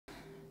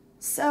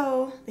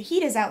So, the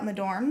heat is out in the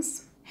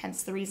dorms,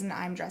 hence the reason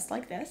I'm dressed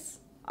like this.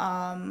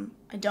 I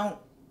don't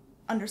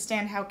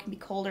understand how it can be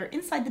colder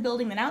inside the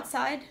building than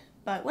outside,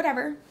 but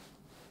whatever.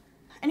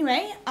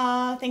 Anyway,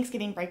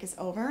 Thanksgiving break is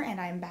over and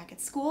I'm back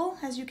at school,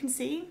 as you can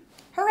see.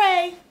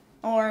 Hooray!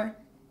 Or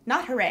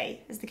not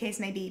hooray, as the case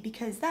may be,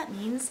 because that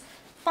means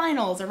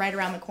finals are right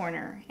around the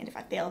corner, and if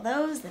I fail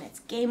those, then it's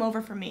game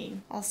over for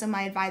me. Also,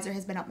 my advisor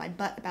has been up my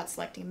butt about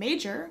selecting a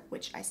major,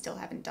 which I still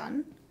haven't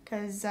done.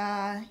 Because,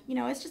 you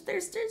know, it's just,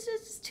 there's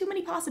just too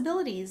many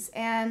possibilities,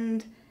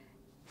 and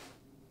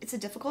it's a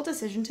difficult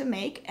decision to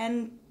make,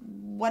 and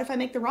what if I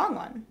make the wrong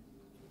one?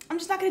 I'm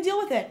just not going to deal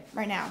with it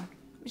right now.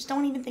 Just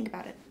don't even think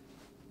about it.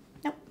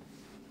 Nope.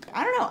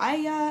 I don't know,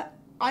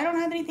 I don't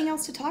have anything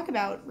else to talk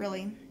about,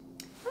 really.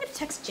 I'm going to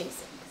text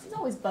Jason, because he's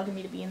always bugging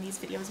me to be in these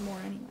videos more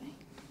anyway.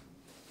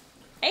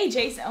 Hey,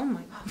 Jason. Oh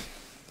my god.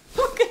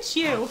 Look at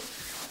you.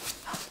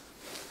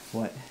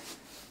 What?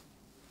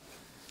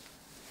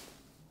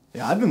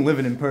 Yeah, I've been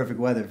living in perfect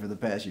weather for the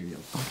past year.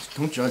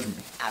 Don't judge me.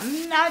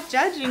 I'm not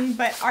judging,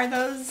 but are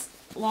those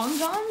long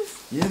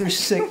johns? Yeah, they're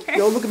sick.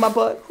 Yo, look at my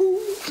butt.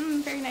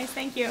 Very nice,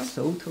 thank you.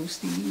 So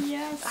toasty.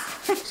 Yes.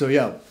 So,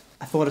 yo,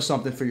 I thought of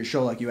something for your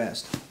show like you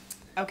asked.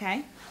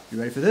 Okay. You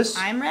ready for this?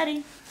 I'm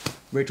ready.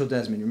 Rachel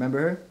Desmond, you remember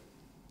her?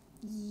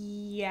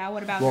 Yeah,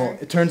 what about her? Well,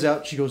 it turns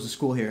out she goes to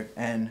school here,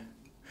 and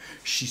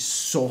she's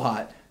so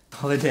hot.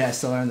 The other day I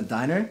saw her in the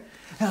diner,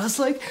 and I was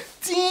like,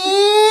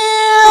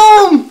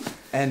 damn!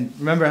 And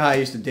remember how I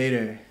used to date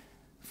her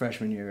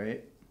freshman year,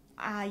 right?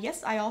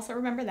 Yes, I also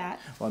remember that.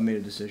 Well, I made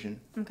a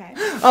decision. Okay.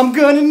 I'm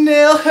gonna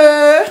nail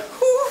her!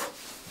 Woo.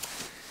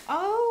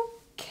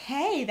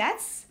 Okay,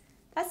 that's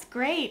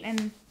great,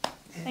 and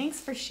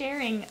thanks for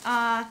sharing.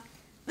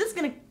 This is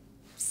gonna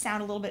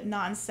sound a little bit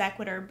non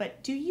sequitur,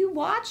 but do you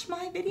watch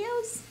my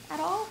videos at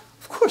all?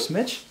 Of course,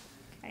 Mitch.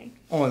 Okay.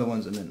 Only the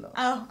ones I'm in, though.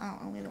 Oh,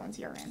 only the ones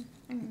you're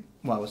in.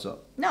 Why, what's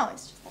up? No,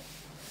 it's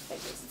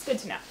just, it's good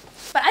to know.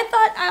 But I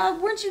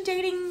thought, weren't you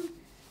dating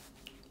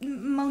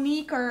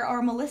Monique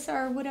or Melissa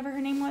or whatever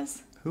her name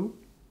was? Who?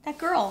 That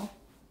girl.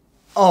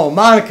 Oh,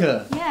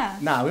 Monica. Yeah.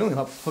 Nah, we only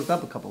hooked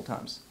up a couple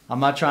times. I'm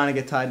not trying to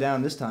get tied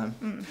down this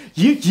time.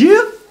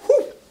 Yeah.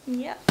 Woo.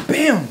 Yep.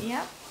 Bam.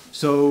 Yep.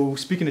 So,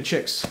 speaking of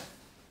chicks,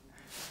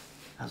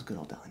 how's good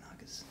old Dolly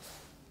Knockers?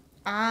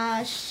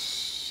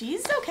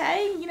 She's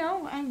okay, you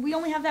know. We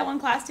only have that one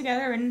class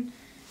together, and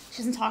she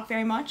doesn't talk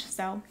very much,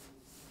 so.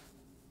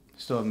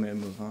 Still haven't made a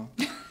move, huh?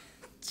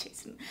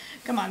 Jason,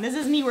 come on, this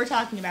is me we're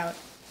talking about.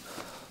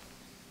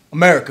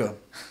 America,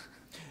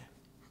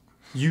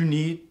 you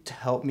need to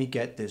help me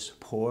get this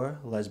poor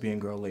lesbian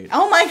girl laid.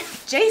 Oh my,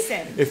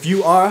 Jason. If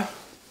you are,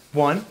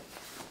 1,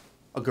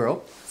 a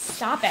girl.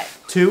 Stop it.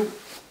 2,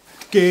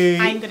 gay.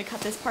 I'm gonna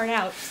cut this part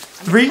out.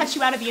 I'm 3, gonna cut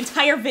you out of the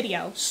entire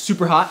video.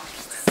 super hot.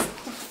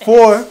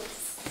 4,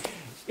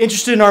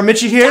 interested in our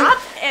Mitchie here.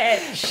 Stop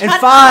it. Shut And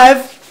up.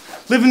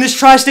 5, live in this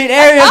tri-state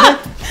area.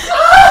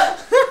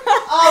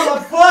 Oh,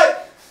 my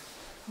butt!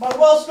 My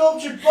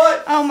well-sculptured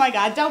butt! Oh my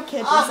god, don't kid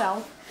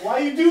yourself. Why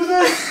you do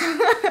this?